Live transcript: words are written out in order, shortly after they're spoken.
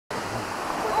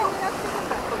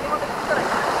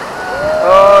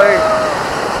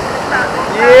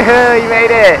Yeah, you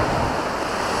made it.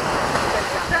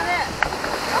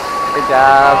 Good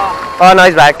job. Oh no,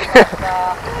 he's back. He's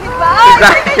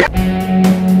back.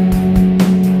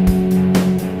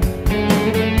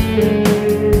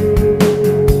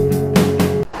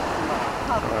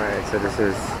 Alright, so this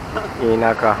is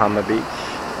Inakahama Beach.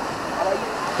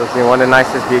 Supposed to be one of the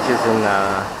nicest beaches in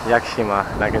Yakushima,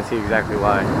 and I can see exactly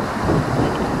why.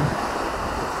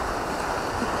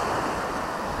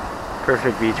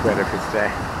 Perfect beach weather for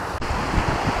today.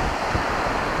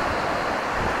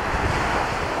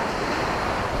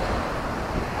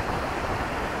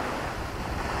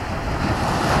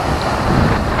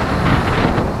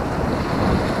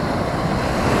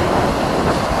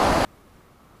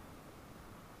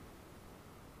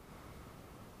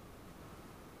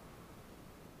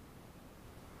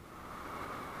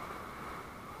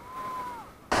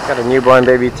 Got a newborn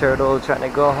baby turtle trying to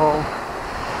go home.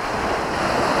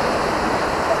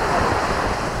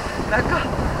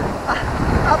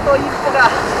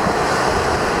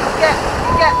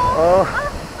 Oh,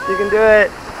 you can do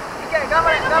it.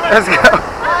 Let's go.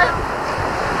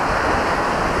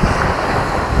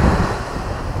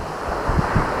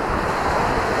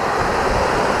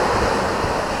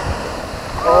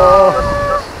 Oh,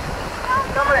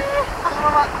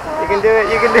 you can do it.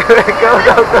 You can do it. Go,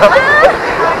 go, go.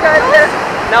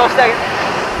 Now we're stuck.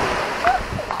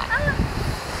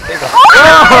 There you go. Oh!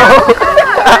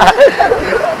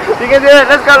 You can do it.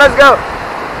 Let's go. Let's go.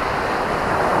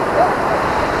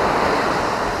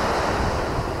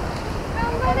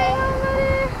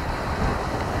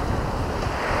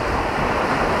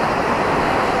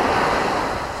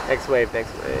 Next wave.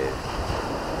 Next wave.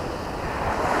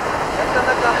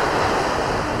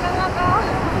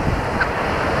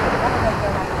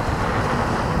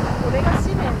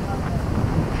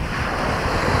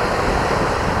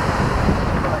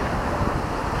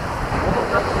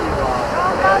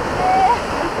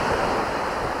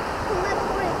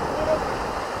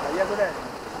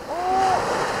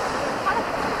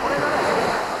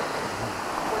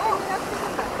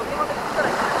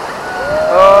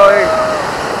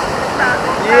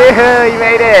 Yeah, you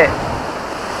made it.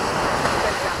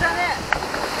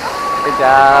 Good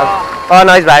job. Oh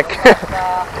no, he's back. He's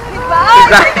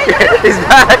back. He's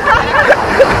back.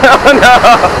 Oh no.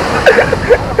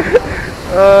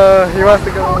 He wants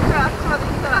to go.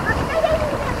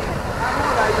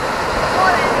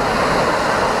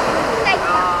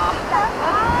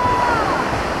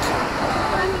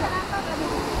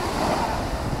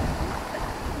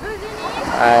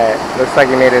 Alright, looks like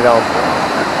you made it home.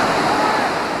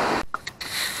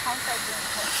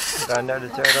 Under the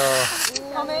turtle.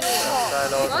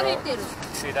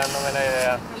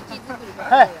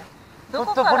 Hey,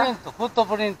 footprint.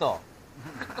 Footprint.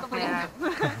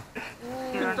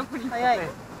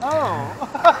 Oh.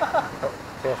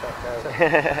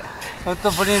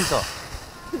 Footprint.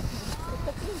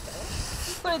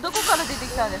 これどこから出て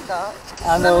きたんですか？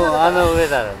あの上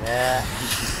だろうね。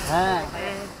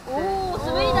おお、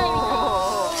滑り台みたい。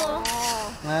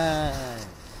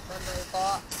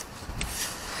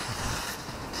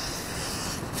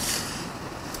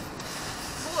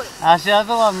足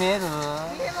跡が見える？見えま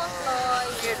すか？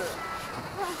見える。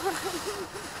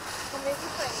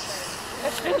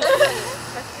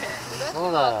そ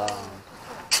うだよ。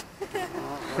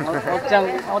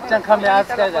おっちゃん亀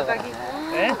扱いだから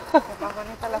ね。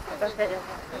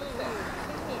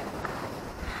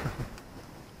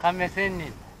亀仙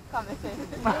人。近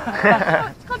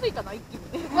づいたな一気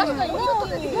に。確かにもう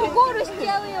ゴールしち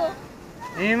ゃうよ。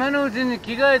今のうちに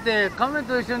着替えて亀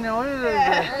と一緒に泳いで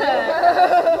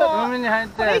海に入っ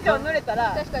て。これ以上濡れた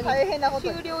ら大変なこと。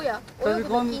終了や。飛び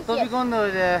込んでお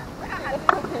いで。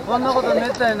こんなことめ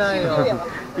ったにないよ。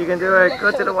You can do it.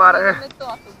 Go to the water.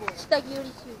 It's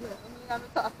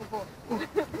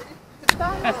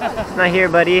not here,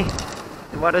 buddy.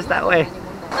 The water's that way.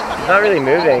 It's not really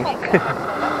moving. You can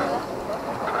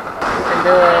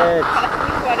do it.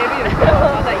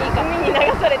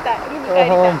 Go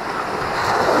home.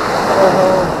 Go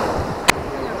home.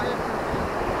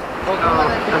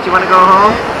 Don't you want to go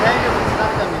home?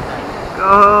 Go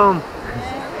home.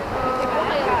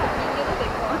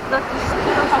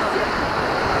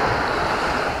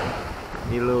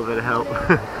 Need a little bit of help.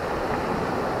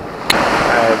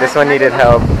 Alright, this one needed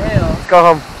help. Let's go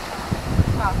home.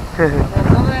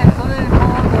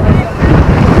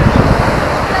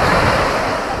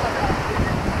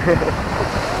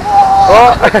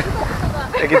 Oh!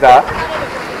 Look at that.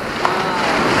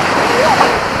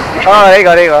 Oh, there you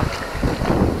go, there you go.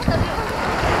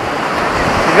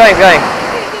 He's going, he's going.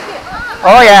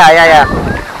 Oh yeah, yeah, yeah.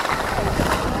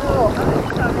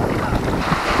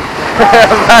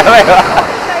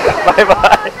 Bye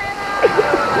bye.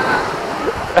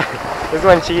 This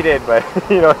one cheated, but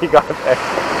you know he got there.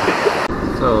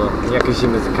 So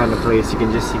Yakushima is the kind of place you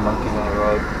can just see monkeys on the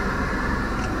road.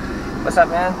 What's up,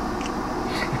 man?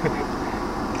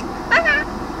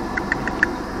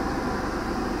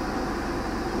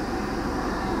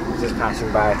 Just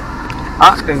passing by.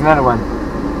 Ah, there's another one.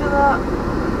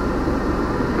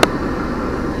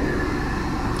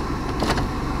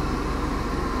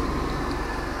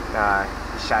 Nah,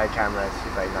 shy camera.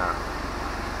 She's like, nah.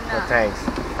 No thanks.